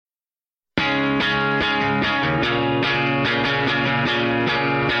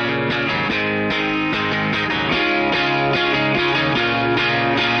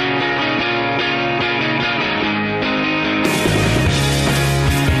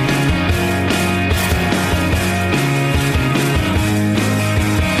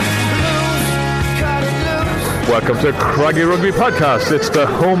Welcome to Craggy Rugby Podcast. It's the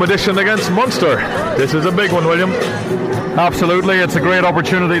home edition against Munster. This is a big one, William. Absolutely, it's a great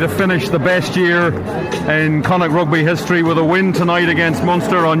opportunity to finish the best year in Connacht Rugby history with a win tonight against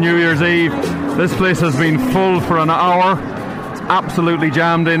Munster on New Year's Eve. This place has been full for an hour. It's absolutely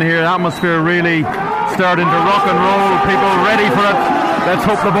jammed in here. The atmosphere really starting to rock and roll. People ready for it. Let's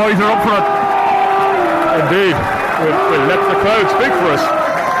hope the boys are up for it. Indeed. We'll let the crowd speak for us.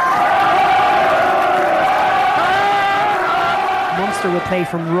 Munster will play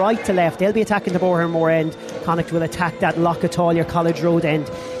from right to left. They'll be attacking the Bohermore end. Connacht will attack that Lochatalia College Road end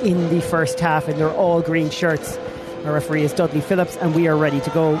in the first half in their all green shirts. Our referee is Dudley Phillips and we are ready to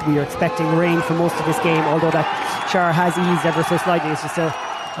go. We are expecting rain for most of this game, although that shower has eased ever so slightly. It's just a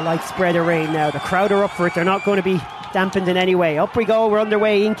light spread of rain now. The crowd are up for it. They're not going to be dampened in any way. Up we go. We're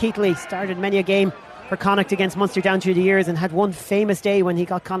underway in Keighley. Started many a game for Connacht against Munster down through the years and had one famous day when he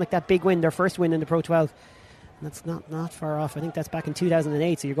got Connacht that big win, their first win in the Pro 12. That's not far off. I think that's back in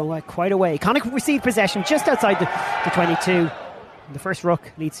 2008, so you're going quite a way. Connacht received possession just outside the 22. The first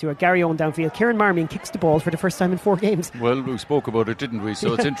ruck leads to a Gary Owen downfield. Kieran Marmion kicks the ball for the first time in 4 games. Well, we spoke about it, didn't we?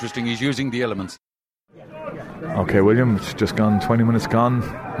 So it's interesting. He's using the elements. Okay, William, it's just gone 20 minutes gone.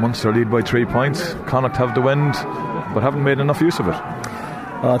 Munster lead by 3 points. Connacht have the wind, but haven't made enough use of it.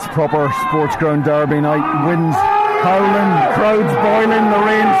 It's proper sports ground derby night. Winds howling, crowds boiling, the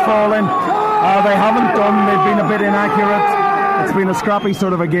rain's falling. They haven't done, they've been a bit inaccurate. It's been a scrappy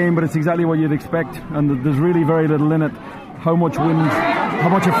sort of a game, but it's exactly what you'd expect, and there's really very little in it. How much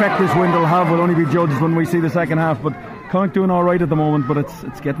effect this wind will have will only be judged when we see the second half, but Connacht doing alright at the moment, but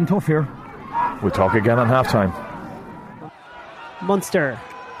it's getting tough here. We'll talk again on half time. Munster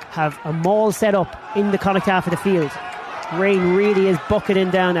have a maul set up in the Connacht half of the field. Rain really is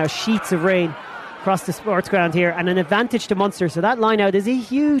bucketing down now, sheets of rain across the sports ground here, and an advantage to Munster. So that line out is a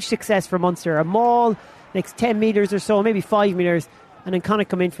huge success for Munster. A maul makes 10 metres or so, maybe 5 metres, and then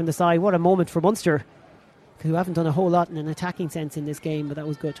Connacht come in from the side. What a moment for Munster, who haven't done a whole lot in an attacking sense in this game, but that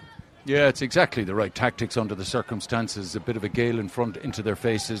was good. Yeah, it's exactly the right tactics under the circumstances. A bit of a gale in front into their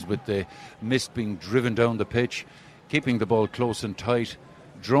faces with the mist being driven down the pitch, keeping the ball close and tight,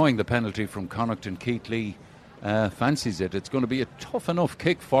 drawing the penalty from Connacht and Keighley. Fancies it. It's going to be a tough enough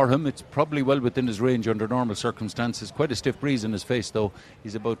kick for him. It's probably well within his range under normal circumstances. Quite a stiff breeze in his face though.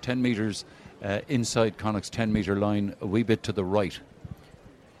 He's about 10 metres inside Connacht's 10 metre line, a wee bit to the right.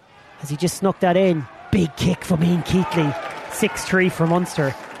 As he just snuck that in, big kick from Ian Keighley. 6-3 for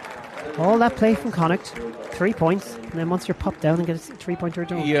Munster. All that play from Connacht, 3 points, and then Munster pop down and get a 3-pointer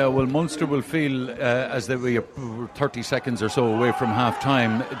done. Yeah, well, Munster will feel, as they were 30 seconds or so away from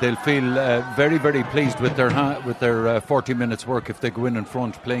half-time, they'll feel very, very pleased with their 40 minutes work if they go in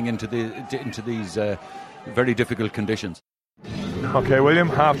front, playing into these very difficult conditions. Okay, William,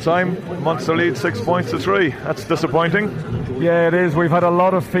 half-time. Munster lead 6 points to 3. That's disappointing. Yeah, it is. We've had a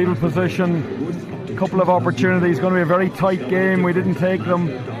lot of field position, a couple of opportunities. Going to be a very tight game. We didn't take them.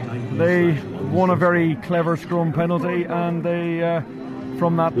 They won a very clever scrum penalty, and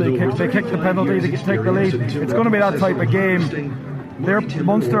from that they kicked the penalty to take the lead. It's going to be that type of game.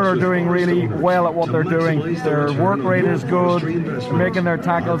 Munster are doing really well at what they're doing. Their work rate is good. They're making their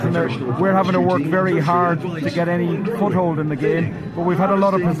tackles, and we're having to work very hard to get any foothold in the game. But we've had a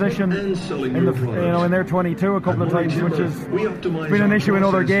lot of position in their 22 a couple of times, which has been an issue in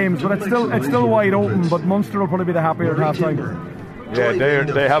other games. But it's still wide open. But Munster will probably be the happier at half time. Yeah,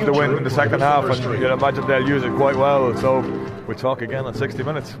 they have the win in the second half, and you'd imagine they'll use it quite well. So we'll talk again in 60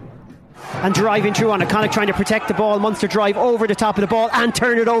 minutes. And driving through on it, Connacht trying to protect the ball. Munster drive over the top of the ball and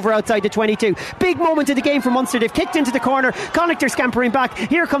turn it over outside the 22. Big moment in the game for Munster. They've kicked into the corner. Connacht are scampering back.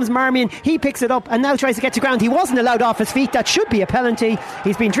 Here comes Marmion. He picks it up and now tries to get to ground. He wasn't allowed off his feet. That should be a penalty.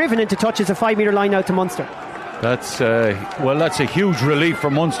 He's been driven into touch. It's a 5 metre line out to Munster. That's a huge relief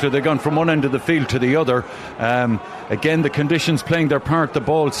for Munster. They've gone from one end of the field to the other. Again, the conditions playing their part. The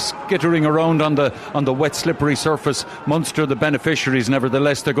ball skittering around on the wet, slippery surface. Munster, the beneficiaries,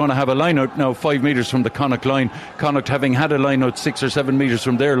 nevertheless, they're going to have a line out now 5 metres from the Connacht line. Connacht having had a line out 6 or 7 metres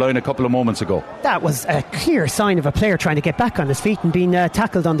from their line a couple of moments ago. That was a clear sign of a player trying to get back on his feet and being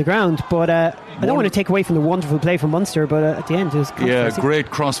tackled on the ground. But I don't want to take away from the wonderful play from Munster, but at the end it was great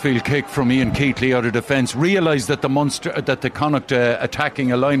crossfield kick from Ian Keighley out of defence. Realised that the Connacht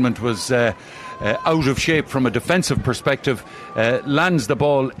attacking alignment was out of shape from a defensive perspective, lands the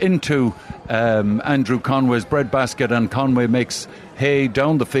ball into Andrew Conway's breadbasket, and Conway makes hay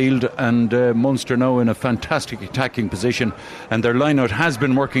down the field, and Munster now in a fantastic attacking position, and their line-out has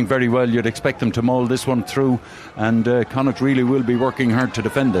been working very well. You'd expect them to maul this one through, and Connacht really will be working hard to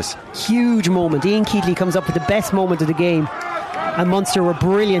defend this. Huge moment. Ian Keighley comes up with the best moment of the game, and Munster were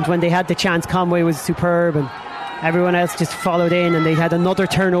brilliant when they had the chance. Conway was superb, and Everyone else just followed in, and they had another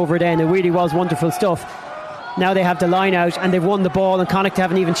turnover then. It really was wonderful stuff. Now they have the line out and they've won the ball, and Connacht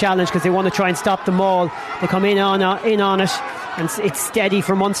haven't even challenged because they want to try and stop the maul. They come in on it, and it's steady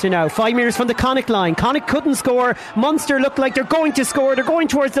for Munster now. 5 metres from the Connacht line. Connacht couldn't score. Munster look like they're going to score. They're going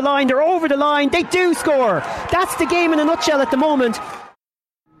towards the line. They're over the line. They do score. That's the game in a nutshell at the moment.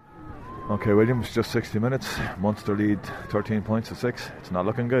 Okay, Williams, just 60 minutes. Munster lead 13 points to 6. It's not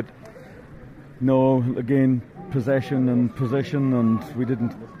looking good. No, again, possession and position, and we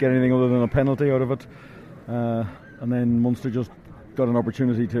didn't get anything other than a penalty out of it. And then Munster just got an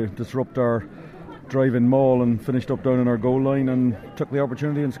opportunity to disrupt our drive-in maul and finished up down in our goal line and took the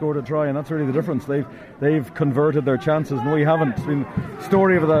opportunity and scored a try, and that's really the difference. They've converted their chances, and we haven't. It's been the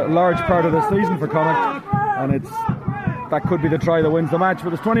story of a large part of this season for Connacht, and that could be the try that wins the match. But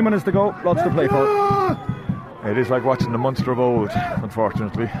there's 20 minutes to go, lots to play for. It is like watching the Munster of old,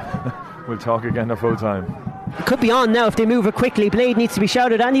 unfortunately. We'll talk again at full time. It could be on now if they move it quickly. Blade needs to be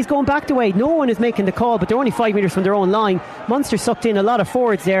shouted, and he's going back the way. No one is making the call, but they're only 5 metres from their own line. Munster sucked in a lot of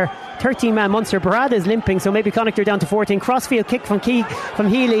forwards there. 13-man Munster. Barada is limping, so maybe Connacht are down to 14. Crossfield kick from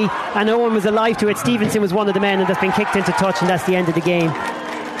Healy, and no one was alive to it. Stevenson was one of the men, and that's been kicked into touch, and that's the end of the game.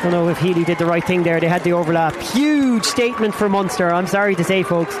 Don't know if Healy did the right thing there. They had the overlap. Huge statement for Munster. I'm sorry to say,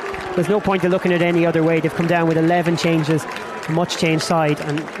 folks, there's no point in looking at it any other way. They've come down with 11 changes, a much changed side,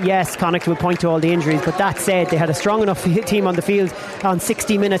 and yes, Connacht will point to all the injuries, but that said, they had a strong enough team on the field on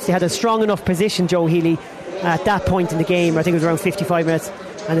 60 minutes. They had a strong enough position, Joe Healy, at that point in the game. I think it was around 55 minutes,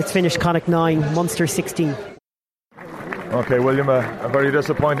 and it's finished Connacht 9, Munster 16. Okay, William, a very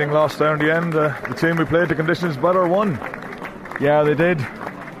disappointing loss there in the end. The team we played, the conditions better, won. Yeah, they did.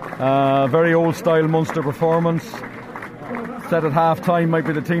 Very old style Munster performance. Set at half time, might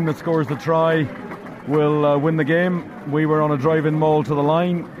be the team that scores the try will win the game. We were on a drive-in maul to the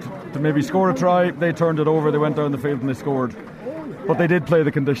line to maybe score a try. They turned it over, they went down the field and they scored. But they did play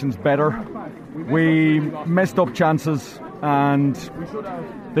the conditions better. We messed up chances, and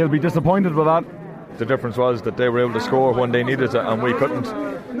they'll be disappointed with that. The difference was that they were able to score when they needed it and we couldn't,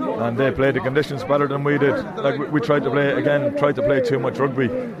 and they played the conditions better than we did. Like, we tried to play too much rugby.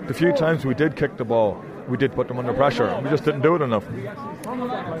 The few times we did kick the ball, we did put them under pressure, and we just didn't do it enough.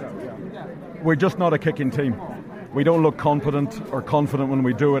 We're just not a kicking team. We don't look confident when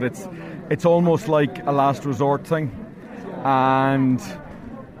we do it. It's almost like a last resort thing, and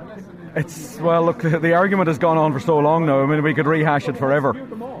look, the argument has gone on for so long now. I mean, we could rehash it forever.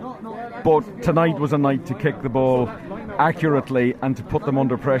 But tonight was a night to kick the ball accurately and to put them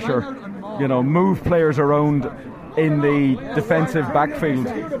under pressure. You know, move players around in the defensive backfield.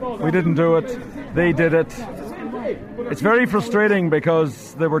 We didn't do it. They did it. It's very frustrating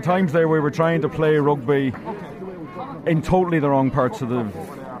because there were times there we were trying to play rugby in totally the wrong parts of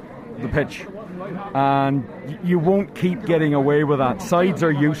the pitch. And you won't keep getting away with that. Sides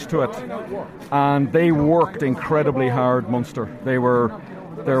are used to it. And they worked incredibly hard, Munster.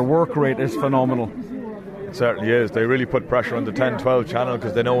 Their work rate is phenomenal. It certainly is. They really put pressure on the 10-12 channel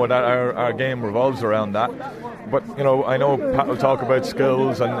because they know what our game revolves around that. But, you know, I know Pat will talk about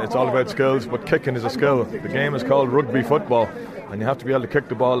skills, and it's all about skills, but kicking is a skill. The game is called rugby football, and you have to be able to kick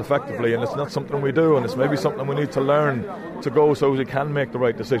the ball effectively, and it's not something we do, and it's maybe something we need to learn to go so we can make the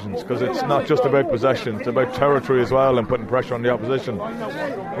right decisions, because it's not just about possession, it's about territory as well and putting pressure on the opposition.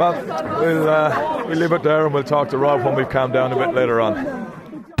 Well, we'll leave it there, and we'll talk to Rob when we've calmed down a bit later on.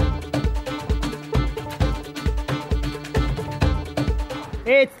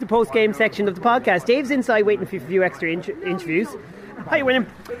 It's the post-game section of the podcast. Dave's inside waiting for a few extra interviews. Hi, William.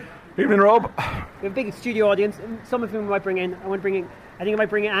 Evening, Rob. We have a big studio audience. Some of whom we might bring in. I think I might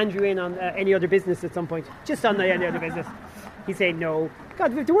bring Andrew in on any other business at some point. Just on any other business. He's saying no.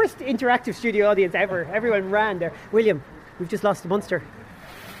 God, we have the worst interactive studio audience ever. Everyone ran there. William, we've just lost to Munster.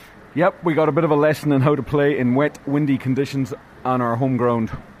 Yep, we got a bit of a lesson in how to play in wet, windy conditions on our home ground.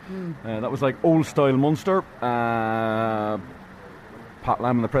 That was like old-style Munster. Pat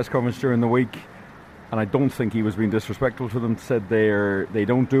Lam in the press conference during the week, and I don't think he was being disrespectful to them, said they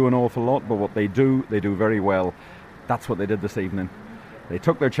don't do an awful lot, but what they do very well. That's what they did this evening. They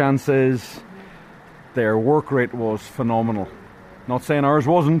took their chances. Their work rate was phenomenal. Not saying ours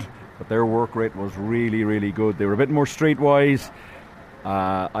wasn't, but their work rate was really, really good. They were a bit more streetwise.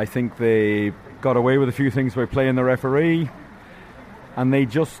 I think they got away with a few things by playing the referee, and they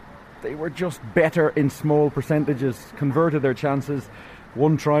were just better in small percentages, converted their chances.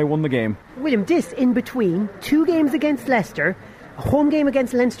 One try, won the game. William, this in between 2 games against Leicester, a home game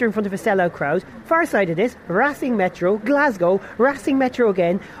against Leinster in front of a sellout crowd, far side of this, Racing Metro, Glasgow, Racing Metro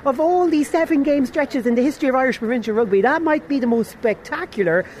again. Of all these 7-game stretches in the history of Irish provincial rugby, that might be the most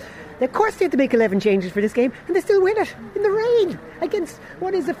spectacular. Of course they had to make 11 changes for this game, and they still win it in the rain against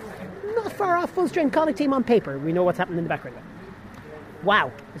what is a not far off full-strength Connacht team on paper. We know what's happening in the background.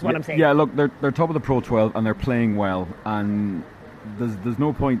 Wow, is what I'm saying. Yeah, look, they're top of the Pro 12 and they're playing well, and there's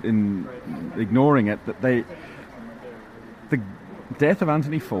no point in ignoring it that the death of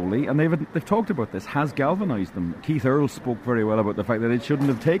Anthony Foley, and they've talked about this, has galvanised them. Keith Earl spoke very well about the fact that it shouldn't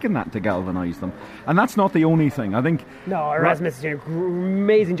have taken that to galvanise them, and that's not the only thing. I think Erasmus is doing an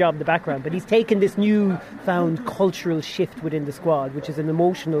amazing job in the background, but he's taken this new-found cultural shift within the squad, which is an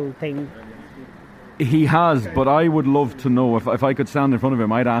emotional thing. He has, but I would love to know, if I could stand in front of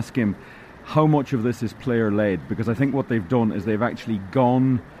him, I'd ask him how much of this is player-led, because I think what they've done is they've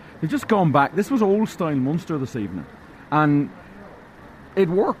just gone back. This was old-style Munster this evening, and it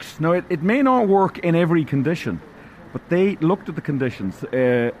works. Now, it may not work in every condition, but they looked at the conditions.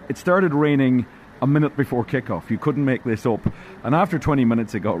 It started raining a minute before kickoff. You couldn't make this up. And after 20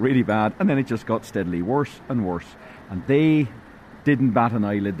 minutes, it got really bad, and then it just got steadily worse and worse. And they didn't bat an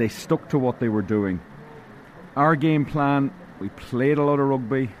eyelid. They stuck to what they were doing. Our game plan, we played a lot of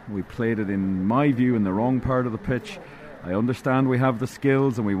rugby. We played it, in my view, in the wrong part of the pitch. I understand we have the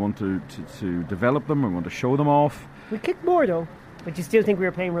skills, and we want to develop them. We want to show them off. We kicked more, though. But you still think we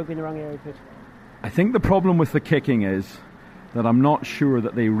were playing rugby in the wrong area of the pitch? I think the problem with the kicking is that I'm not sure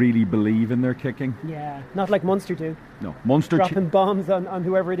that they really believe in their kicking. Yeah, not like Munster do. No, Munster dropping bombs on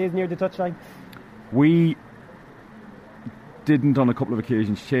whoever it is near the touchline. We didn't on a couple of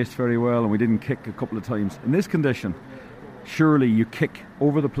occasions chase very well, and we didn't kick a couple of times. In this condition, surely you kick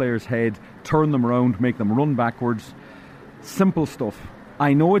over the player's head, turn them around, make them run backwards. Simple stuff.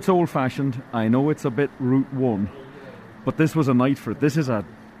 I know it's old-fashioned. I know it's a bit Route 1. But this was a night for it. This is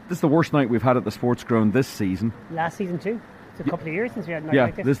the worst night we've had at the sports ground this season. Last season too. It's a couple of years since we had a night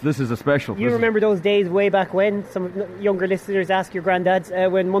like this. This is a special. You remember those days way back when? Some younger listeners ask your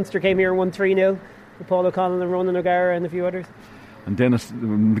granddads when Munster came here and won 3-0 with Paul O'Connell and Ronan O'Gara and a few others. And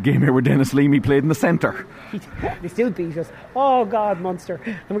the game here with Dennis Leamy played in the centre. They still beat us. Oh God, Munster.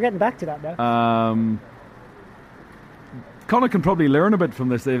 And we're getting back to that now. Connacht can probably learn a bit from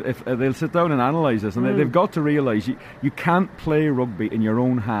this if they'll sit down and analyse this, and they've got to realise you can't play rugby in your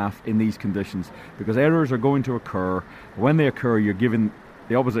own half in these conditions, because errors are going to occur. When they occur, you're giving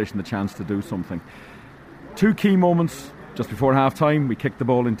the opposition the chance to do something. Two key moments just before half time: we kicked the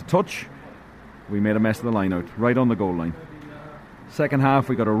ball into touch, we made a mess of the line out right on the goal line. Second half,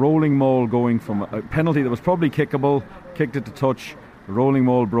 we got a rolling maul going from a penalty that was probably kickable, kicked it to touch, the rolling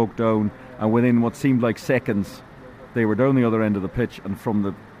maul broke down, and within what seemed like seconds they were down the other end of the pitch, and from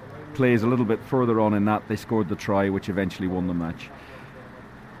the plays a little bit further on in that, they scored the try which eventually won the match.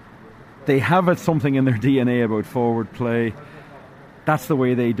 They have something in their DNA about forward play. That's the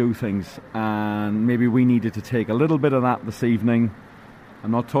way they do things, and maybe we needed to take a little bit of that this evening.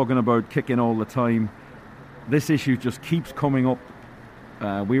 I'm not talking about kicking all the time. This issue just keeps coming up.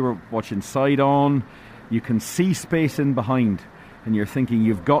 We were watching side on. You can see space in behind, and you're thinking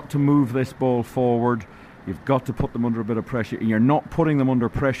you've got to move this ball forward. You've got to put them under a bit of pressure, and you're not putting them under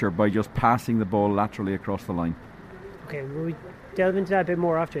pressure by just passing the ball laterally across the line. Okay, we'll delve into that a bit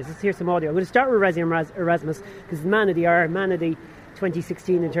more after. Let's hear some audio. I'm going to start with Rassie Erasmus, because he's man of the hour, man of the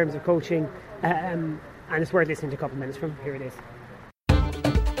 2016 in terms of coaching, and it's worth listening to a couple of minutes from. Here it is.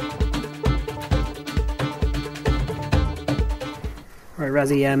 Right,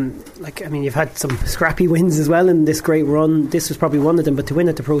 Rassie, you've had some scrappy wins as well in this great run. This was probably one of them, but to win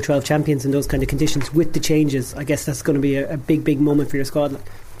at the Pro 12 Champions in those kind of conditions with the changes, I guess that's going to be a big moment for your squad.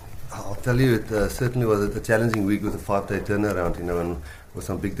 I'll tell you, it certainly was a challenging week with a 5-day turnaround, and with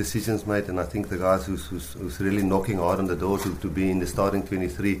some big decisions made, and I think the guys who's really knocking hard on the door to be in the starting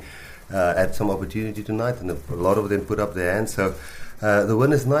 23 had some opportunity tonight, and a lot of them put up their hands. So the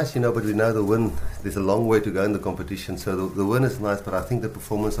win is nice, but we know the win, there's a long way to go in the competition, so the win is nice, but I think the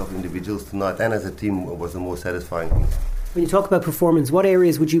performance of individuals tonight and as a team was the more satisfying thing. When you talk about performance, what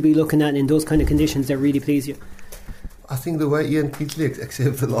areas would you be looking at in those kind of conditions that really please you? I think the way Ian Keatley,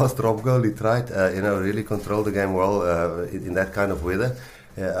 except the last drop goal, he tried, really controlled the game well in that kind of weather.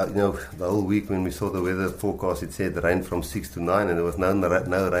 The whole week when we saw the weather forecast, it said rain from 6 to 9, and there was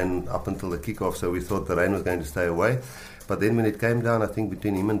no rain up until the kickoff, so we thought the rain was going to stay away. But then when it came down, I think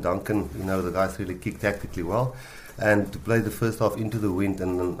between him and Duncan, the guys really kicked tactically well. And to play the first half into the wind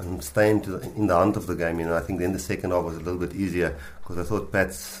and stay in the hunt of the game, I think then the second half was a little bit easier, because I thought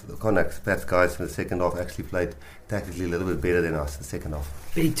Pat's guys in the second half actually played tactically a little bit better than us the second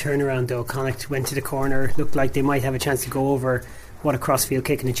half. Big turnaround though. Connacht went to the corner, looked like they might have a chance to go over. What a crossfield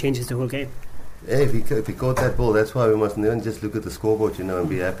kick, and it changes the whole game. Yeah, if he caught that ball, that's why we must never just look at the scoreboard, and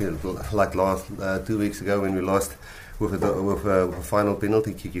be happy. Like last 2 weeks ago when we lost with a final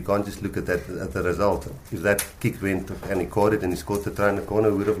penalty kick, you can't just look at that at the result. If that kick went and he caught it and he scored the try in the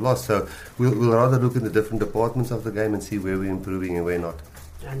corner, we would have lost. So we'll rather look at the different departments of the game and see where we're improving and where not.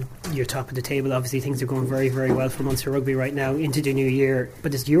 And you're top of the table. Obviously, things are going very, very well for Munster Rugby right now into the new year.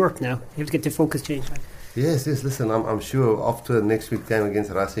 But it's Europe now. You have to get the focus changed. Yes. Listen, I'm sure after next week's game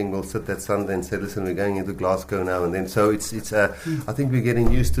against Racing, we'll sit that Sunday and say, listen, we're going into Glasgow now and then. So it's. I think we're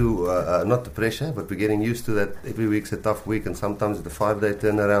getting used to not the pressure, but we're getting used to that. Every week's a tough week, and sometimes it's a 5-day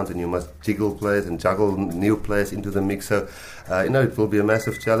turnaround, and you must jiggle players and juggle new players into the mix. So it will be a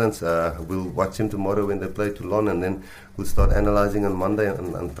massive challenge. We'll watch him tomorrow when they play Toulon, and then we'll start analysing on Monday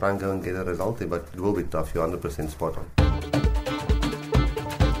and try and go and get a result there. But it will be tough. You're 100% spot on.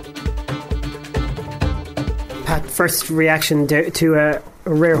 Pat, first reaction to a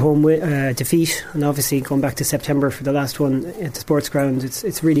rare home defeat, and obviously going back to September for the last one at the sports ground,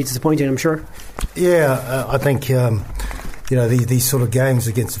 it's really disappointing, I'm sure. Yeah, I think these sort of games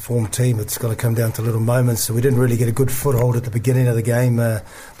against a formed team, it's going to come down to little moments. So we didn't really get a good foothold at the beginning of the game,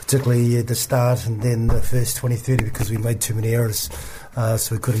 particularly at the start and then the first 20-30, because we made too many errors,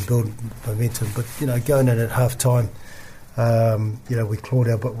 so we couldn't build momentum. But going in at half time, we clawed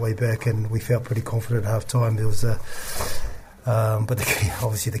our way back and we felt pretty confident at half time. There was but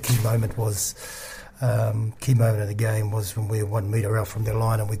obviously the key moment of the game was when we were 1 metre out from their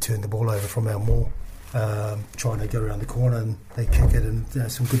line and we turned the ball over from our maul, trying to get around the corner, and they kick it, and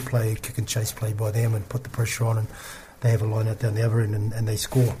some good play, kick and chase play by them, and put the pressure on, and they have a line out down the other end and they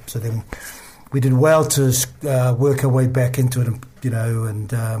score. So then we did well to work our way back into it, and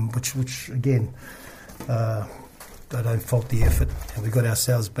which again, I don't fault the effort, and we got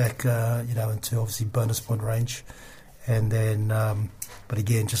ourselves back, into obviously bonus point range, and then, but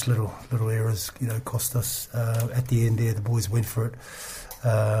again, just little errors, cost us. At the end there, the boys went for it.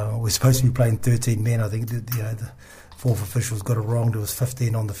 We're supposed to be playing 13 men. I think the fourth officials got it wrong. There was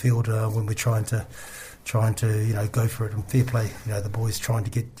 15 on the field when we're trying to go for it. And fair play, the boys trying to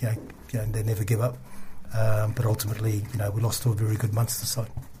get, they never give up. But ultimately, we lost to a very good Munster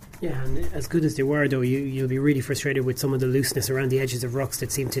side. Yeah, and as good as they were, though, you'll be really frustrated with some of the looseness around the edges of rucks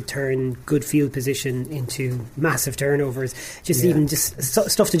that seem to turn good field position into massive turnovers. Even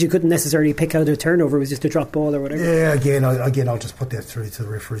stuff that you couldn't necessarily pick out of a turnover, was just a drop ball or whatever. Yeah, again, I'll just put that through to the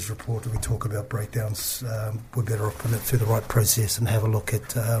referee's report. We talk about breakdowns. We're better off putting it through the right process and have a look at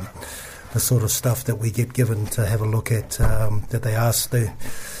the sort of stuff that we get given to have a look at, that they ask.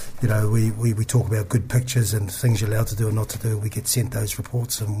 We talk about good pictures and things you're allowed to do and not to do. We get sent those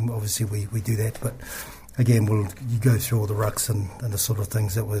reports, and obviously we do that. But again, you go through all the rucks and the sort of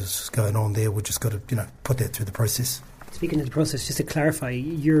things that was going on there. We've just got to put that through the process. Speaking of the process, just to clarify,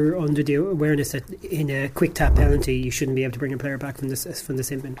 you're under the awareness that in a quick tap penalty you shouldn't be able to bring a player back from the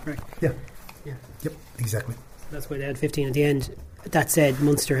sin bin, correct? Yeah. Yep, exactly. That's why they had 15 at the end. That said,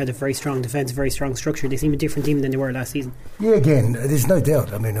 Munster had a very strong defence, very strong structure. They seem a different team than they were last season. Yeah, again, there's no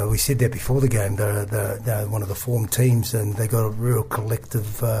doubt. I mean, we said that before the game. They're one of the formed teams, and they got a real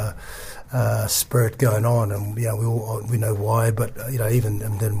collective spirit going on, and we know why. But even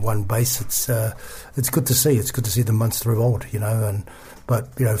in one base, it's good to see. It's good to see the Munster revolt.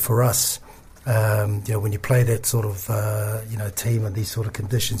 But for us, when you play that sort of team in these sort of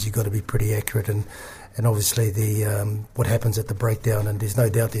conditions, you've got to be pretty accurate and obviously what happens at the breakdown, and there's no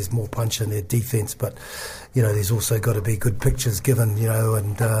doubt there's more punch in their defence, but there's also got to be good pictures given,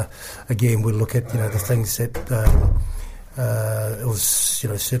 and again we'll look at the things that it was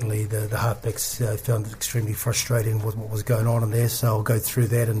certainly the halfbacks found it extremely frustrating with what was going on in there, so I'll go through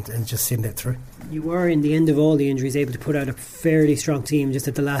that and just send that through. You were, in the end of all the injuries, able to put out a fairly strong team just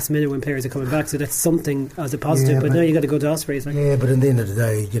at the last minute when players are coming back, so that's something as a positive. But now you got to go to Ospreys. Yeah, but at the end of the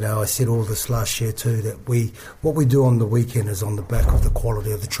day, I said all this last year too, that what we do on the weekend is on the back of the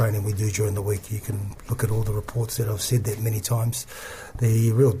quality of the training we do during the week. You can look at all the reports that I've said that many times.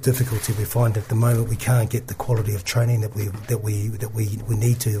 The real difficulty we find at the moment, we can't get the quality of training that we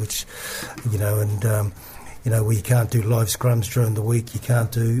need to, which we can't do live scrums during the week. You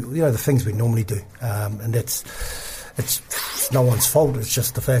can't do the things we normally do, and it's no one's fault. It's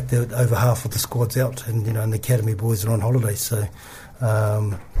just the fact that over half of the squad's out, and and the academy boys are on holiday. So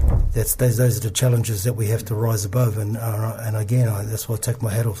those are the challenges that we have to rise above. And again, that's why I take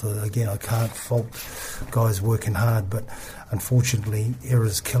my hat off. Again, I can't fault guys working hard, but unfortunately,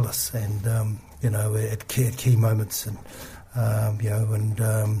 errors kill us, and at key moments, and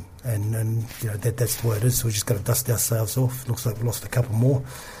that's the way it is. So we just got to dust ourselves off. Looks like we lost a couple more.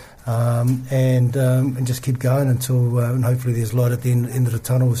 and just keep going until and hopefully there's light at the end of the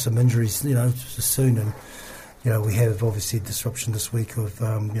tunnel with some injuries, soon. And we have obviously disruption this week of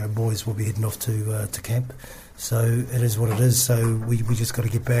boys will be heading off to camp. So it is what it is. So we just got to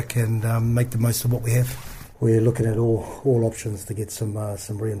get back and make the most of what we have. We're looking at all options to get some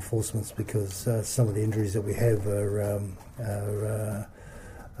reinforcements because some of the injuries that we have are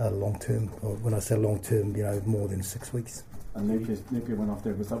long term. When I say long term, more than 6 weeks. And Napier went off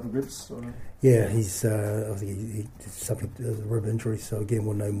there. Was that with ribs? Or? Yeah, he's I think he did something, a rib injury. So again,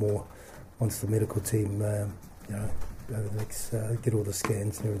 we'll know more once the medical team, over the next get all the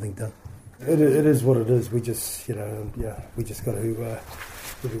scans and everything done. It is what it is. We just, we just got to.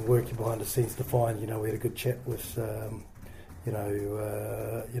 We've been working behind the scenes to find. We had a good chat with, getting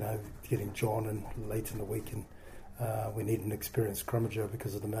John in late in the week, and we need an experienced scrummager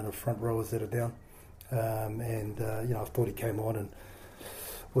because of the amount of front rowers that are down. I thought he came on and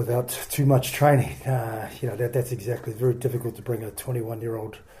without too much training, that's exactly very difficult to bring a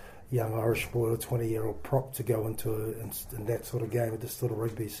 21-year-old young Irish boy or 20-year-old prop to go into in that sort of game with this sort of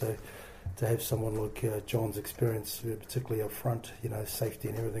rugby. So to have someone like John's experience, particularly up front, safety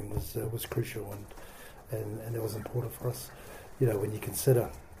and everything was crucial, and it was important for us. When you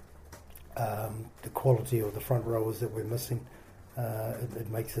consider the quality of the front rowers that we're missing, it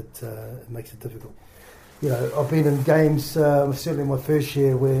makes it difficult. I've been in games, certainly my first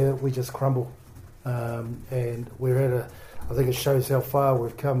year, where we just crumble, and we're I think it shows how far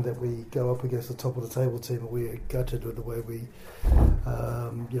we've come that we go up against the top of the table team, and we're gutted with the way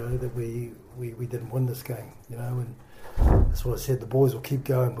that we didn't win this game, and that's what I said. The boys will keep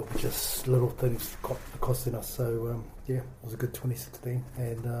going, but just little things costing us. So it was a good 2016,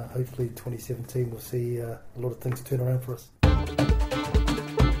 and hopefully 2017 we'll see a lot of things turn around for us.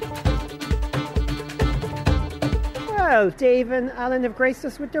 Well, Dave and Alan have graced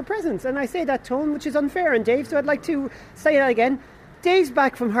us with their presence, and I say that tone, which is unfair on Dave, so I'd like to say that again. Dave's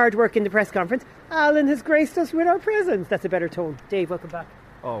back from hard work in the press conference. Alan has graced us with our presence. That's a better tone. Dave, welcome back.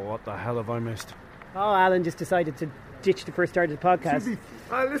 Oh, what the hell have I missed? Oh, Alan just decided to ditch the first start of the podcast.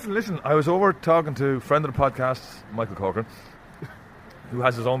 Listen. I was over talking to a friend of the podcast, Michael Corcoran, who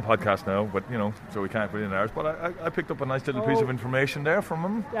has his own podcast now, but, so we can't put in ours. But I picked up a nice little piece of information there from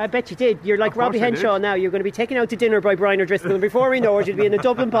him. I bet you did. You're like Robbie Henshaw now. You're going to be taken out to dinner by Brian O'Driscoll, and before we know it, you'll be in a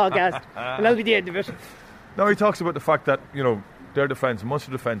Dublin podcast, and that'll be the end of it. No, he talks about the fact that, their defence,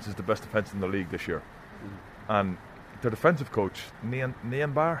 Munster defence, is the best defence in the league this year. And their defensive coach,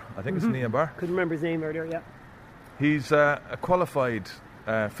 Nian Barr, I think it's Nian Barr. Couldn't remember his name earlier, yeah. He's a qualified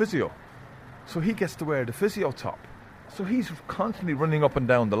physio, so he gets to wear the physio top. So he's constantly running up and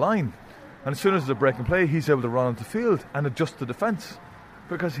down the line. And as soon as there's a break in play, he's able to run onto the field and adjust the defence.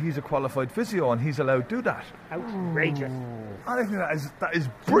 Because he's a qualified physio and he's allowed to do that. Outrageous. I think that is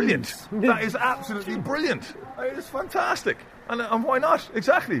brilliant. That is absolutely brilliant. It's fantastic. And why not?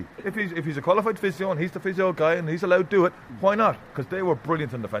 Exactly. If he's a qualified physio and he's the physio guy and he's allowed to do it, why not? Because they were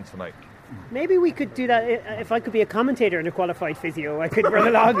brilliant in defence tonight. Maybe we could do that. If I could be a commentator and a qualified physio, I could run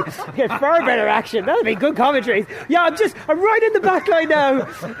along, get far better action. That would be good commentary. Yeah, I'm right in the back line now.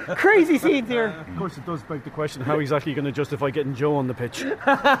 Crazy scenes here. Of course, it does beg the question, how exactly are you going to justify getting Joe on the pitch?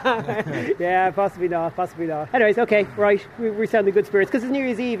 Yeah, possibly not. Anyways, okay, right. We're sounding good spirits because it's New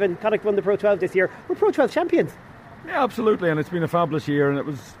Year's Eve and Connacht won the Pro 12 this year. We're Pro 12 champions. Yeah, absolutely, and it's been a fabulous year, and it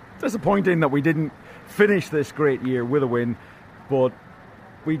was disappointing that we didn't finish this great year with a win, but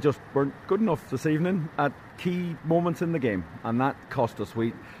we just weren't good enough this evening at key moments in the game, and that cost us.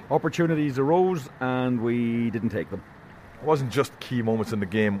 Opportunities arose and we didn't take them. It wasn't just key moments in the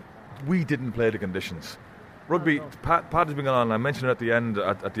game. We didn't play the conditions. Rugby, Pat has been going on. I mentioned it at the end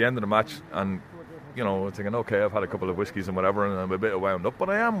of the match, and thinking, okay, I've had a couple of whiskies and whatever, and I'm a bit wound up,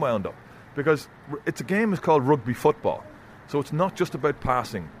 but I am wound up because it's a game. It's called rugby football. So it's not just about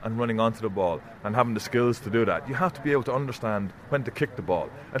passing and running onto the ball and having the skills to do that. You have to be able to understand when to kick the ball.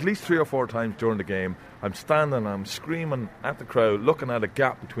 At least 3 or 4 times during the game, I'm standing, I'm screaming at the crowd, looking at a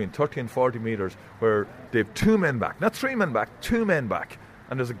gap between 30 and 40 metres where they've 2 men back, not 3 men back, 2 men back,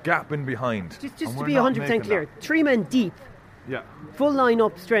 and there's a gap in behind. Just to be 100% clear, 3 men deep. Yeah. Full line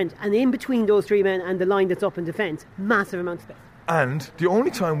up strength, and in between those 3 men and the line that's up in defence, massive amount of space. And the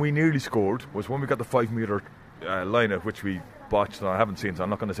only time we nearly scored was when we got the 5 metre line out, which we botched, and I haven't seen, so I'm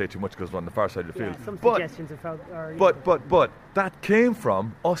not going to say too much because it's on the far side of the field. Some suggestions have but that came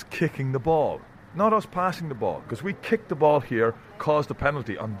from us kicking the ball, not us passing the ball, because we kicked the ball here, caused a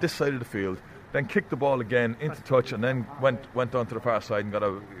penalty on this side of the field, then kicked the ball again into touch, and then went on to the far side and got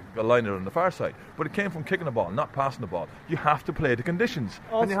a liner on the far side. But it came from kicking the ball, not passing the ball. You have to play the conditions,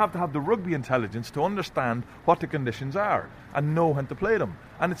 and you have to have the rugby intelligence to understand what the conditions are and know when to play them.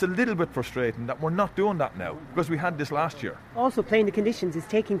 And it's a little bit frustrating that we're not doing that now, because we had this last year. Also, playing the conditions is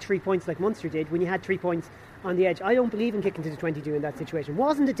taking 3 points like Munster did when you had 3 points on the edge. I don't believe in kicking to the 22 in that situation.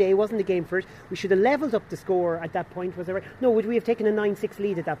 Wasn't the day, wasn't the game for it. We should have levelled up the score at that point. Was it right? No, would we have taken a 9-6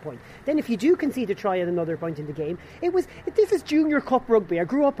 lead at that point? Then if you do concede a try at another point in the game, this is Junior Cup rugby. I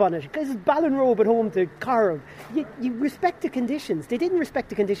grew up on it. This is Ballinrobe at home to Carroll. You respect the conditions. They didn't respect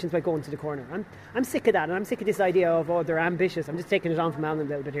the conditions by going to the corner. I'm sick of that, and I'm sick of this idea of, they're ambitious. I'm just taking it on from Alan a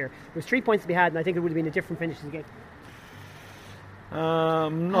little bit here. There's 3 points to be had, and I think it would have been a different finish to the game.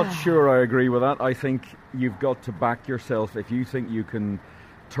 Not sure I agree with that. I think you've got to back yourself if you think you can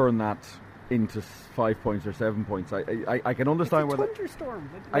turn that into 5 points or 7 points. I can understand where thunderstorm.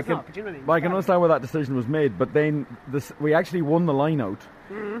 I can understand where that decision was made, but then we actually won the line out.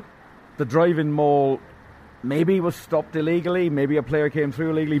 Mm-hmm. The drive-in maul maybe was stopped illegally, maybe a player came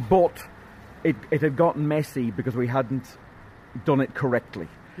through illegally, but it had gotten messy because we hadn't done it correctly.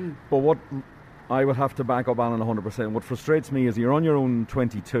 But what I would have to back up Alan 100%. What frustrates me is you're on your own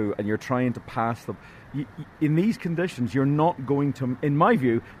 22 and you're trying to pass them. In these conditions, you're not going to, in my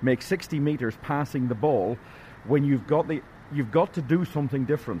view, make 60 metres passing the ball when you've got to do something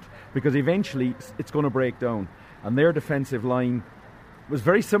different, because eventually it's going to break down. And their defensive line was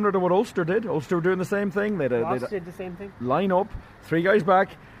very similar to what Ulster did. Ulster were doing the same thing. They'd did the same thing. Line up, 3 guys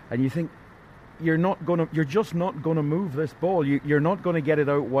back, and you think, you're just not going to move this ball. You're not going to get it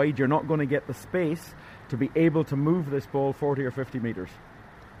out wide. You're not going to get the space to be able to move this ball 40 or 50 metres.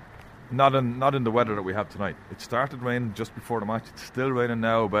 Not in the weather that we have tonight. It started raining just before the match. It's still raining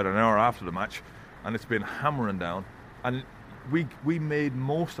now, about an hour after the match, and it's been hammering down. And we made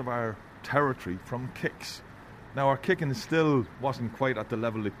most of our territory from kicks. Now our kicking still wasn't quite at the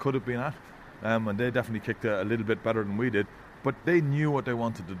level it could have been at, and they definitely kicked a little bit better than we did. But they knew what they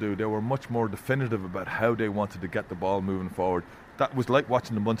wanted to do. They were much more definitive about how they wanted to get the ball moving forward. That was like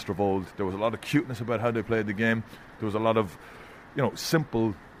watching the Munster of old. There was a lot of cuteness about how they played the game. There was a lot of,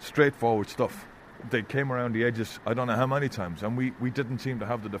 simple, straightforward stuff. They came around the edges, I don't know how many times, and we didn't seem to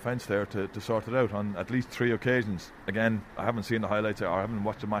have the defence there to sort it out on at least 3 occasions. Again, I haven't seen the highlights, or I haven't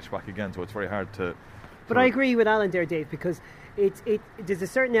watched the match back again, so it's very hard to... But I agree with Alan there, Dave, because there's a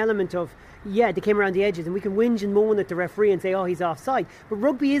certain element of, they came around the edges, and we can whinge and moan at the referee and say, he's offside. But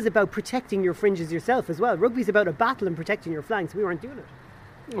rugby is about protecting your fringes yourself as well. Rugby is about a battle and protecting your flanks. We weren't doing it.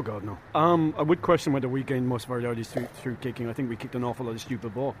 Oh, God, no. I would question whether we gained most of our yardies through kicking. I think we kicked an awful lot of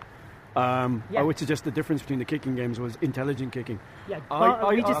stupid ball. I would suggest the difference between the kicking games was intelligent kicking. Yeah,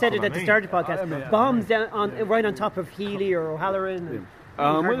 we just said it at the start of the podcast. Bombs down right on top of Healy or O'Halloran.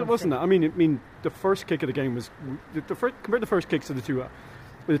 Well, it wasn't that. I mean, the first kick of the game was compared the first kicks to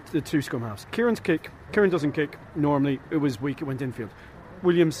the two scrum halves. Kieran doesn't kick normally. It was weak. It went infield.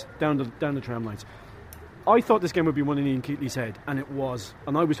 Williams down the tram lines. I thought this game would be one in Ian Keatley's head, and it was.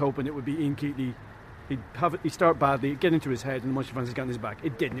 And I was hoping it would be Ian Keatley. He'd start badly, get into his head, and the Munster fans got in his back.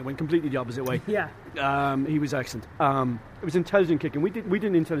 It didn't. It went completely the opposite way. Yeah. He was excellent. It was intelligent kicking. We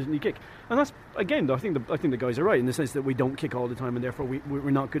didn't intelligently kick, and that's again. I think the guys are right in the sense that we don't kick all the time, and therefore we're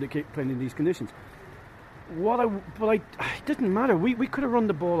not good at playing in these conditions. It didn't matter. We could have run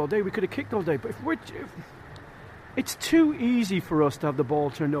the ball all day. We could have kicked all day. But it's too easy for us to have the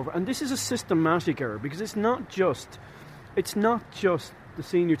ball turned over, and this is a systematic error because it's not just the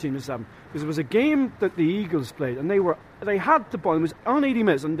senior team this happened, because it was a game that the Eagles played, and they had the ball. It was on 80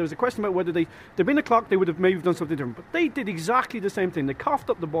 minutes, and there was a question about whether there'd been a clock, they would have maybe done something different. But they did exactly the same thing. They coughed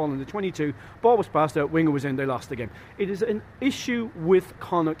up the ball in the 22. Ball was passed out. Winger was in. They lost the game. It is an issue with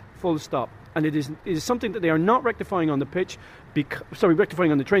Connacht. Full stop. And it is something that they are not rectifying on the pitch.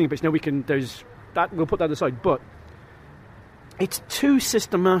 Rectifying on the training pitch. Now we'll put that aside, but it's too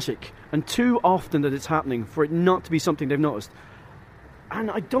systematic and too often that it's happening for it not to be something they've noticed. And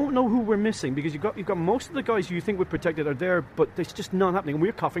I don't know who we're missing, because you've got most of the guys who you think would protect it are there, but it's just not happening. And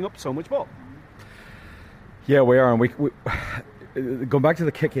we're coughing up so much ball. Yeah, we are. And we going back to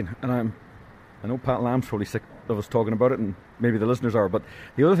the kicking, and I know Pat Lamb's probably sick of us talking about it, and maybe the listeners are. But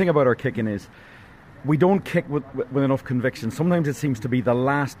the other thing about our kicking is we don't kick with enough conviction. Sometimes it seems to be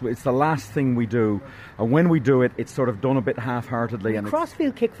it's the last thing we do, and when we do it, it's sort of done a bit half-heartedly. And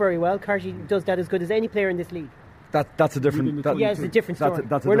Crossfield kick very well. Carty does that as good as any player in this league. That's a different... it's a different story.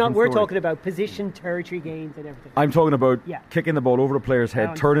 We're talking about position, territory gains and everything. I'm talking about kicking the ball over the player's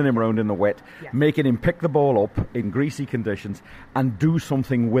head, turning him around in the wet, making him pick the ball up in greasy conditions and do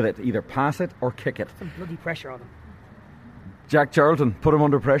something with it. Either pass it or kick it. Some bloody pressure on him. Jack Charlton put him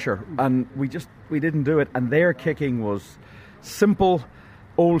under pressure, and we didn't do it. And their kicking was simple,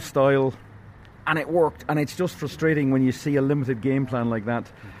 old style, and it worked. And it's just frustrating when you see a limited game plan like that.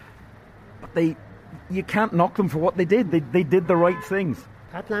 But you can't knock them for what they did. They did the right things.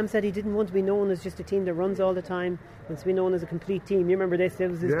 Pat Lam said he didn't want to be known as just a team that runs all the time. He wants to be known as a complete team. You remember this? It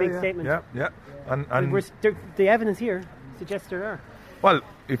was his big statement. Yeah. And the evidence here suggests there are. Well,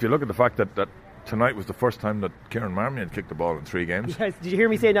 if you look at the fact that tonight was the first time that Kieran Marmion kicked the ball in 3 games. Yes, did you hear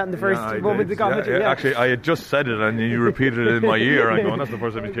me say that in the first moment of the commentary? Actually, I had just said it and you repeated it in my ear. I'm going, that's the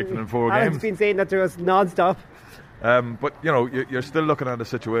first time he's kicked it in 4 games. Alan's been saying that to us non-stop. But you're still looking at a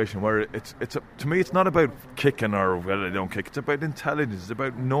situation where to me it's not about kicking or whether they don't kick. It's about intelligence. It's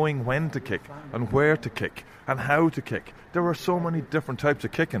about knowing when to kick and where to kick and how to kick. There are so many different types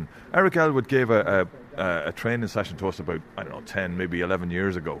of kicking. Eric Elwood gave a training session to us about 10, maybe 11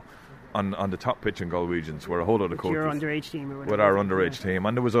 years ago on the top pitch in Galwegians, where a whole lot of coaches your underage team or whatever. With our underage team,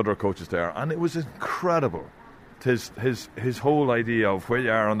 and there was other coaches there, and it was incredible. His whole idea of where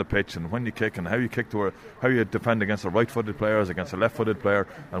you are on the pitch and when you kick and how you kick how you defend against the right-footed players, against a left-footed player,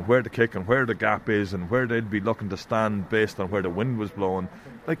 and where to kick and where the gap is and where they'd be looking to stand based on where the wind was blowing.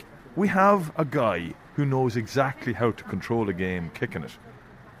 Like, we have a guy who knows exactly how to control a game kicking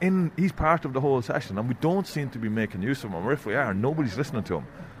it. He's part of the whole session, and we don't seem to be making use of him. Or if we are, nobody's listening to him.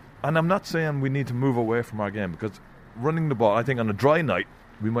 And I'm not saying we need to move away from our game, because running the ball, I think on a dry night,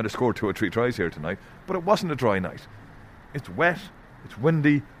 we might have scored 2 or 3 tries here tonight, but it wasn't a dry night. It's wet, it's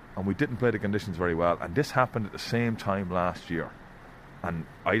windy, and we didn't play the conditions very well. And this happened at the same time last year, and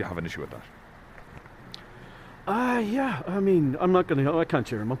I have an issue with that. Yeah, I mean, I can't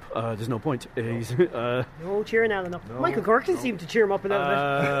cheer him up. There's no point. He's no cheering Alan up. No. Michael Corkin seemed to cheer him up a little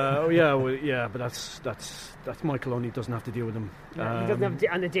bit. But that's Michael only doesn't have to deal with him. He doesn't have to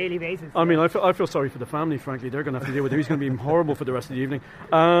on a daily basis. I mean, I feel sorry for the family. Frankly, they're going to have to deal with him. He's going to be horrible for the rest of the evening.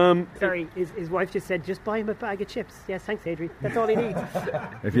 Sorry, his wife just said, just buy him a bag of chips. Yes, thanks, Adrian. That's all he needs.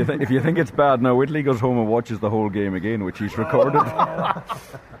 If you think it's bad, now Whitley goes home and watches the whole game again, which he's recorded.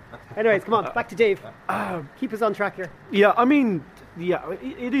 Anyways, come on, back to Dave. Keep us on track here. Yeah, I mean,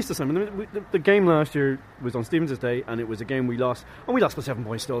 it is the same. I mean, the game last year was on Stevens' Day, and it was a game we lost, and we lost by 7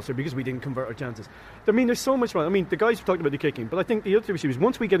 points to Ulster because we didn't convert our chances. I mean, there's so much wrong. I mean, the guys have talked about the kicking, but I think the other issue is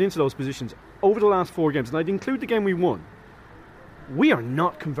once we get into those positions over the last 4 games, and I'd include the game we won, we are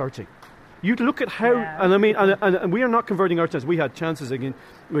not converting. You look at how, and I mean, and we are not converting our chances. We had chances again.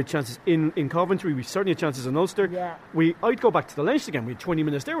 We had chances in Coventry. We certainly had chances in Ulster. Yeah. I'd go back to the Leinster game. We had 20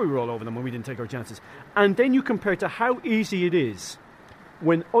 minutes there. We were all over them when we didn't take our chances. And then you compare to how easy it is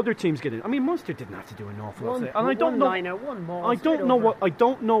when other teams get in. I mean, Munster didn't have to do an awful lot. And I don't know. I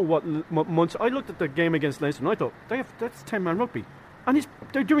don't know what Munster. I looked at the game against Leinster and I thought that's 10-man rugby. And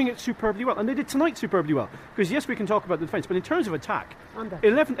they're doing it superbly well. And they did tonight superbly well. Because, yes, we can talk about the defence, but in terms of attack,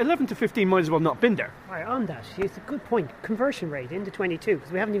 11 to 15 might as well not been there. Right, on that, it's a good point. Conversion rate into 22,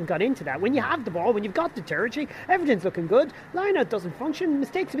 because we haven't even got into that. When you have the ball, when you've got the territory, everything's looking good. Line-out doesn't function.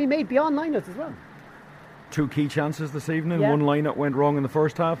 Mistakes will be made beyond line-outs as well. 2 key chances this evening. One line-out went wrong in the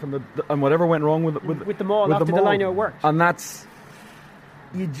first half, and whatever went wrong with the maul after the line-out worked. And that's...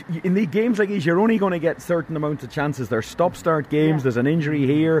 in the games like these, you're only going to get certain amounts of chances. They're stop-start games. There's an injury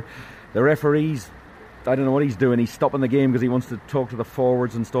here. The referee's, I don't know what he's doing. He's stopping the game because he wants to talk to the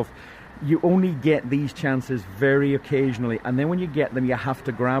forwards and stuff. You only get these chances very occasionally, and then when you get them, you have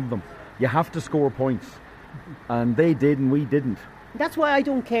to grab them. You have to score points, and they did, and we didn't. That's why I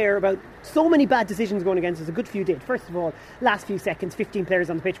don't care about so many bad decisions going against us. A good few did. First of all, last few seconds, 15 players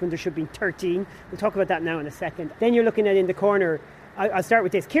on the pitch when there should be 13. We'll talk about that now in a second. Then you're looking at in the corner. I'll start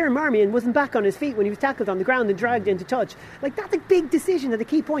with this. Kieran Marmion wasn't back on his feet when he was tackled on the ground and dragged into touch. Like, that's a big decision at a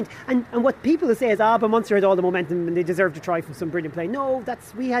key point. And what people will say is, but Munster had all the momentum and they deserved a try from some brilliant play. No,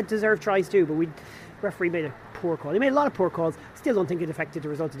 we had deserved tries too, but referee made a poor call. He made a lot of poor calls. Still don't think it affected the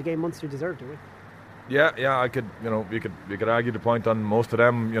result of the game. Munster deserved it. Yeah, I could, you could argue the point on most of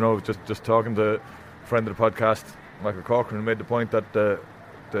them. Just talking to a friend of the podcast, Michael Corcoran, made the point that the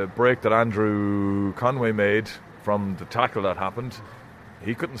break that Andrew Conway made from the tackle that happened,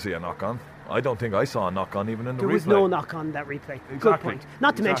 he couldn't see a knock-on. I don't think I saw a knock-on even in the replay. There was no knock-on in that replay. Exactly. Good point.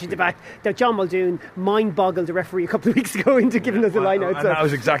 Not to mention the fact that John Muldoon mind-boggled the referee a couple of weeks ago into giving us a line-out. And that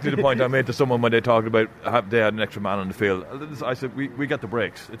was exactly the point I made to someone when they talked about they had an extra man on the field. I said, we get the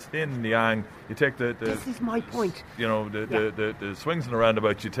breaks. It's in the yang. You take the this is my point. The swings and the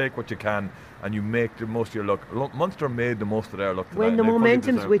roundabouts. You take what you can and you make the most of your luck. Munster made the most of their luck tonight. When the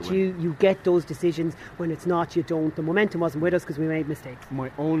momentum's with you get those decisions. When it's not, you don't. The momentum wasn't with us because we made mistakes.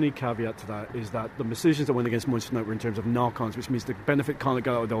 My only caveat to that that the decisions that went against Munster United were in terms of knock-ons, which means the benefit Connacht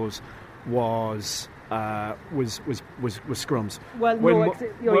got out of those was scrums.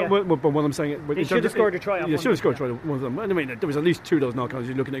 Well, but what I'm saying, they should have scored a try. Yeah, should have scored a try. One of them. I mean, there was at least 2 of those knock-ons.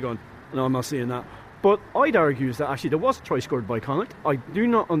 You're looking at going, no, I'm not seeing that. But I'd argue that actually there was a try scored by Connacht. I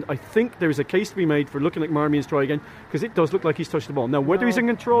think there is a case to be made for looking at Marmion's try again, because it does look like he's touched the ball. Now, whether he's in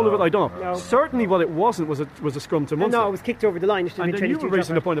control of it, I don't know. No. Certainly, what it wasn't was a scrum to Munster. No, it was kicked over the line. It and then you were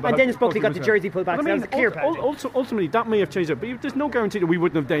raising the point about. And Dennis Buckley got the jersey pulled back. I mean, that was a clear penalty. Ultimately, that may have changed it, but there's no guarantee that we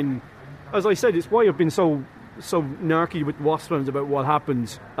wouldn't have then. As I said, it's why I've been so narky with Wasps fans about what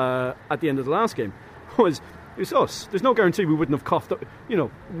happened at the end of the last game. It's us. There's no guarantee we wouldn't have coughed up.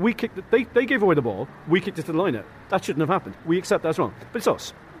 We kicked. They gave away the ball. We kicked it to the line out. That shouldn't have happened. We accept that's wrong. But it's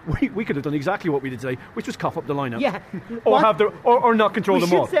us. We could have done exactly what we did today, which was cough up the line out. Yeah. or not control the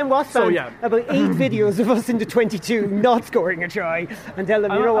ball. We should send Wasps about 8 videos of us in the 22 not scoring a try and tell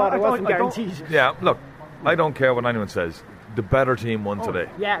them, it wasn't guaranteed. Yeah, look, I don't care what anyone says. The better team won today.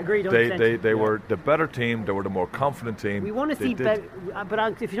 Yeah, agreed. They were the better team. They were the more confident team. We want to see better,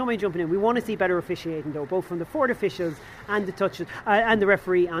 but if you don't mind jumping in, we want to see better officiating though, both from the forward officials and the touches and the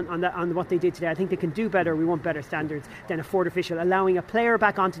referee on what they did today. I think they can do better. We want better standards than a forward official allowing a player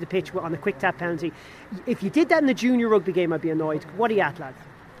back onto the pitch on a quick tap penalty. If you did that in the junior rugby game, I'd be annoyed. What are you at, lads?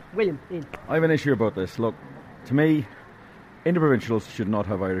 William, in. I have an issue about this. Look, to me, interprovincials should not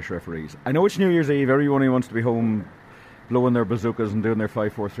have Irish referees. I know it's New Year's Eve. Everyone who wants to be home blowing their bazookas and doing their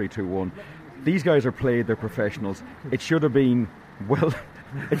 5, 4, 3, 2, 1. These guys are played, they're professionals. It should have been, bazookas!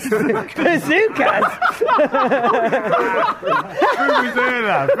 Who's saying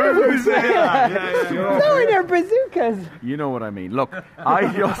that? No, they're bazookas. You know what I mean. Look,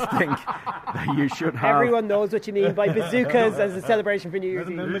 I just think that you should have... Everyone knows what you mean by bazookas as a celebration for New Year's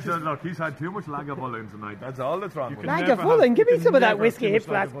Eve. Listen, look, he's had too much Lagavulin tonight. That's all that's wrong with him. Lagavulin? Give me some of that whiskey, hip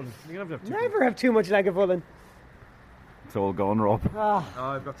lads. Never have too much Lagavulin. It's all gone, Rob.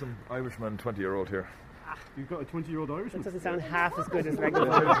 I've got some Irishman 20-year-old here. You've got a 20-year-old Irishman? That doesn't sound half as good as regular.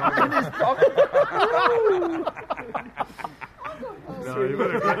 Do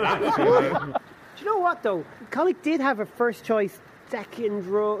you know what though? Connacht did have a first choice second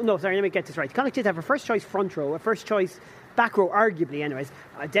row. No, sorry, let me get this right. Connacht did have a first choice front row, a first choice back row, arguably, anyways.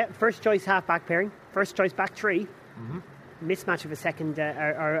 First choice half back pairing, first choice back three. Mm-hmm. Mismatch of a second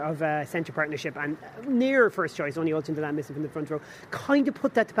of a centre partnership and near first choice, only Ulster Dillane missing from the front row. Kind of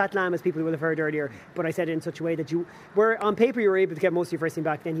put that to Pat Lam, as people will have heard earlier, but I said it in such a way that you were on paper you were able to get most of your first team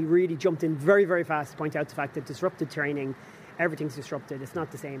back. Then he really jumped in very, very fast to point out the fact that disrupted training, everything's disrupted, it's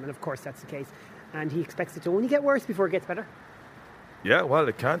not the same, and of course that's the case. And he expects it to only get worse before it gets better. Yeah, well,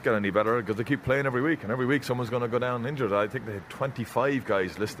 it can't get any better because they keep playing every week, and every week someone's going to go down injured. I think they had 25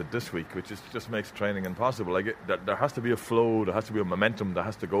 guys listed this week, which just makes training impossible. There has to be a flow, there has to be a momentum that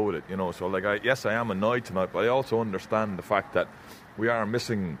has to go with it, So, yes, I am annoyed tonight, but I also understand the fact that we are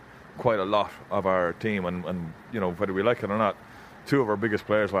missing quite a lot of our team, and whether we like it or not, 2 of our biggest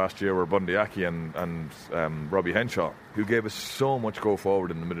players last year were Bundy Aki and Robbie Henshaw, who gave us so much go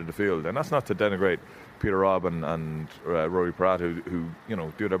forward in the middle of the field, and that's not to denigrate Peter Robb and Rory Pratt, who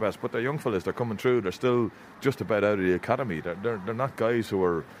do their best. But they're young fellas. They're coming through. They're still just about out of the academy. They're not guys who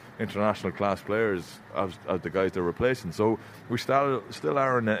are international class players as the guys they're replacing. So we still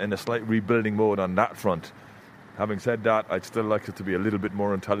are in a slight rebuilding mode on that front. Having said that, I'd still like it to be a little bit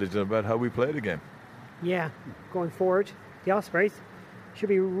more intelligent about how we play the game. Yeah, going forward, the Ospreys should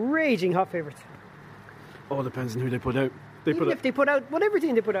be raging hot favourites. All depends on who they put out. If they put out whatever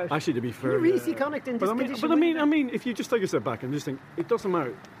team they put out. Actually, to be fair, can you really see Connacht in this condition? But I mean, if you just take a step back and just think, it doesn't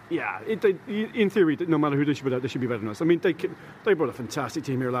matter. Yeah, in theory, no matter who they should put out, they should be better than us. I mean, they brought a fantastic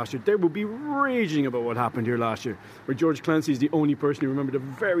team here last year. They will be raging about what happened here last year, where George Clancy is the only person who remembered a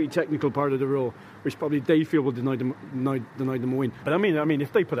very technical part of the role, which probably they feel will deny them a win. But I mean,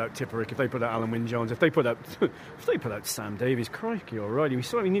 if they put out Tipperick, if they put out Alan Wynne-Jones, if they put out Sam Davies, crikey, alrighty, we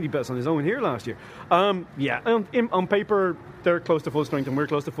saw he nearly bets on his own here last year. On paper, they're close to full strength, and we're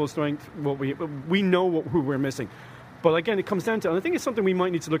close to full strength. We know who we're missing. But again, it comes down to, and I think it's something we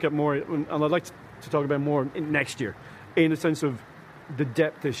might need to look at more, and I'd like to talk about more next year, in the sense of the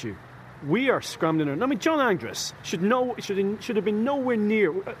depth issue. We are scrambling around. I mean, John Andrus should have been nowhere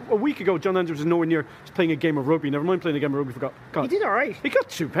near. A week ago, John Andrus was nowhere near playing a game of rugby. Never mind playing a game of rugby for God. He did all right. He got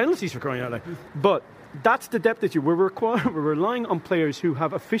 2 penalties for crying out loud. But that's the depth issue. We're relying on players who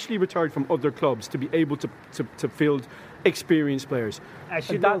have officially retired from other clubs to be able to field experienced players. I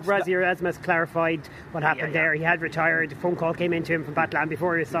should know Razzie Erasmus clarified what happened there. He had retired. A phone call came into him from Pat Lam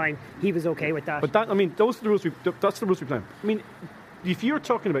before he signed. He was okay with that. But those are the rules. That's the rules we play. I mean, if you're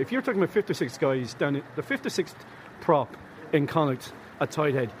talking about 5th or 6th guys down in the 5th or 6th prop in Connacht a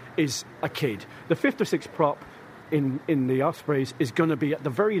tight head is a kid. The 5th or 6th prop in the Ospreys is going to be at the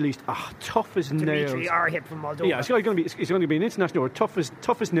very least tough as nails. Dimitri Arhip from Moldova. Yeah, it's going to be an international, or tough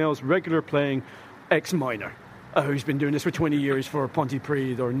as nails, regular playing ex-minor who's been doing this for 20 years for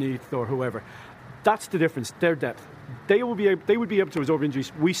Pontypridd or Neath or whoever. That's the difference. Their depth. They would be able to resolve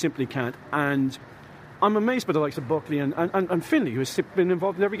injuries. We simply can't. And I'm amazed by the likes of Buckley and Finlay, who has been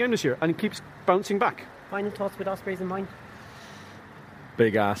involved in every game this year and keeps bouncing back. Final thoughts with Ospreys in mind?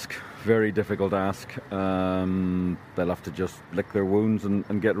 Big ask, very difficult ask. They'll have to just lick their wounds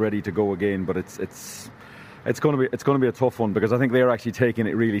and get ready to go again. But it's going to be a tough one, because I think they're actually taking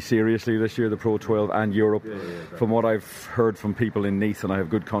it really seriously this year, the Pro 12 and Europe. From what I've heard from people in Neath, and I have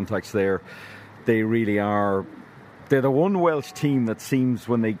good contacts there, they really are. They're the one Welsh team that seems,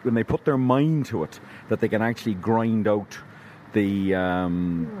 when they put their mind to it, that they can actually grind out the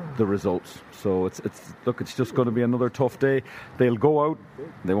results. So it's just going to be another tough day. They'll go out,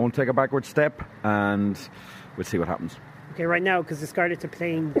 they won't take a backward step, and we'll see what happens. Okay, right now, because the Scarlets are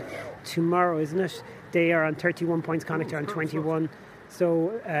playing tomorrow, isn't it? They are on 31 points, Connacht are on 21.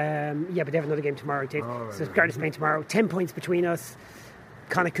 So, but they have another game tomorrow. So Scarlets playing tomorrow. 10 points between us.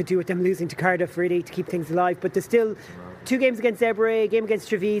 Connacht could do with them losing to Cardiff, really, to keep things alive. But there's still 2 games against Zebre, game against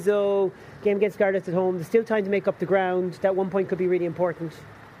Treviso, game against Scarlets at home. There's still time to make up the ground. That 1 point could be really important.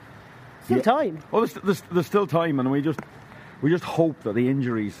 Still time. Well, there's still time, and we just hope that the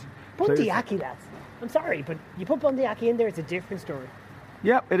injuries. Bundyaki, lads. I'm sorry, but you put Bundyaki in there, it's a different story.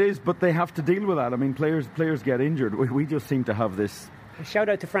 Yeah, it is, but they have to deal with that. I mean, players get injured. We just seem to have this. A shout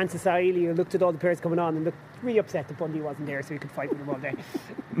out to Francis Ailey, who looked at all the players coming on and looked really upset that Bundy wasn't there, so he could fight with them all day.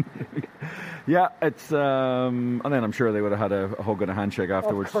 Yeah, it's and then I'm sure they would have had a hug and a handshake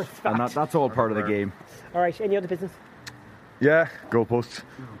afterwards, Of course, and that's all part of the game. All right, any other business? Yeah, goalposts.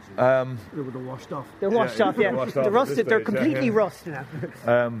 They're washed off. They're washed off, yeah. They're rusted. They're completely rusted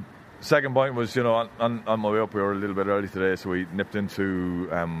now. Second point was, on my way up, we were a little bit early today, so we nipped into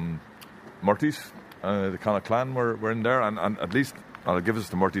Murty's. The Connacht clan were in there, and at least I'll give us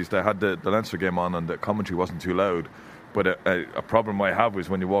to Murty's. They had the Leinster game on, and the commentary wasn't too loud. But a problem I have is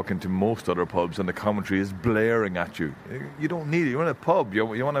when you walk into most other pubs and the commentary is blaring at you. You don't need it. You're in a pub. You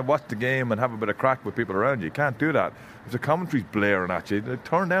want to watch the game and have a bit of crack with people around you. You can't do that. If the commentary's blaring at you,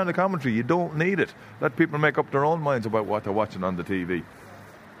 turn down the commentary. You don't need it. Let people make up their own minds about what they're watching on the TV.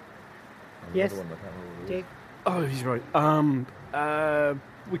 Yes, Dave. Oh, he's right.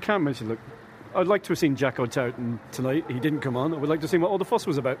 We can't mention. Look, I'd like to have seen Jack O'Towton tonight. He didn't come on. I would like to see what all the fuss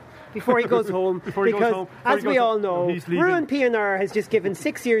was about before he goes home. As we all know, Ruan Pienaar has just given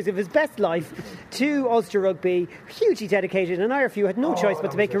 6 years of his best life to Ulster Rugby, hugely dedicated, and IRFU had no choice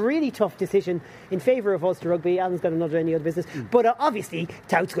but to make a really tough decision in favour of Ulster Rugby. Alan's got any other business, but obviously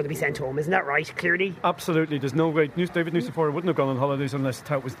Tout's going to be sent home, isn't that right? Clearly, absolutely. There's no way David Nucifora wouldn't have gone on holidays unless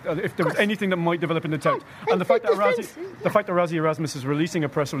Tout was. If there was anything that might develop in the Tout, and the fact that Rassie Erasmus is releasing a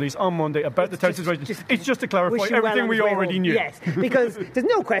press release on Monday about the Tout situation, it's just to clarify everything we already knew. Yes, because there's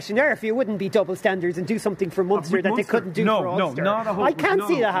no question IRFU wouldn't be double standards and do something for Munster that they couldn't do for Ulster. I can't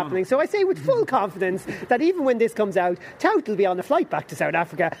see that happening. So I say with full confidence that even when this comes out, Tout will be on a flight back to South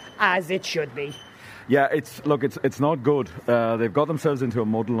Africa, as it should be. Yeah, it's not good. They've got themselves into a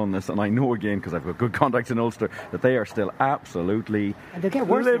muddle on this, and I know again, because I've got good contacts in Ulster, that they are still absolutely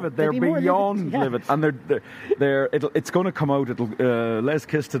livid. They're beyond livid, and it's going to come out. Les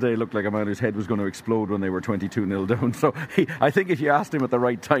Kiss today looked like a man whose head was going to explode when they were 22-0 down. So I think if you asked him at the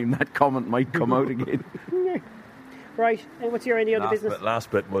right time, that comment might come out again. Right, and what's your any other business?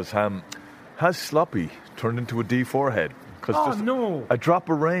 Last bit was has Sloppy turned into a D4 head? Because a drop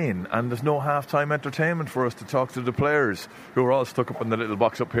of rain and there's no half-time entertainment for us to talk to the players who are all stuck up in the little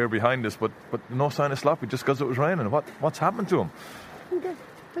box up here behind us, but no sign of Sloppy just because it was raining. What's happened to him? Okay,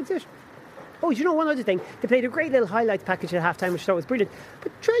 that's it. Oh, you know one other thing? They played a great little highlights package at half-time, which I thought was brilliant.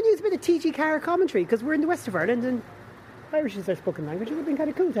 But try and use a bit of TG Carr commentary, because we're in the west of Ireland and Irish is their spoken language. It would have been kind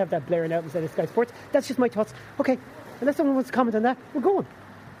of cool to have that blaring out instead of Sky Sports. That's just my thoughts. Okay, unless someone wants to comment on that, we're going.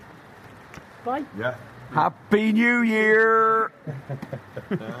 Bye. Yeah. Happy New Year!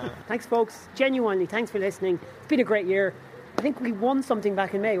 Thanks, folks. Genuinely, thanks for listening. It's been a great year. I think we won something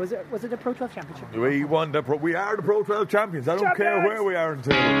back in May. Was it the Pro 12 Championship? We are the Pro 12 champions. I don't care where we are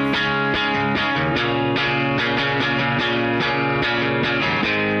until.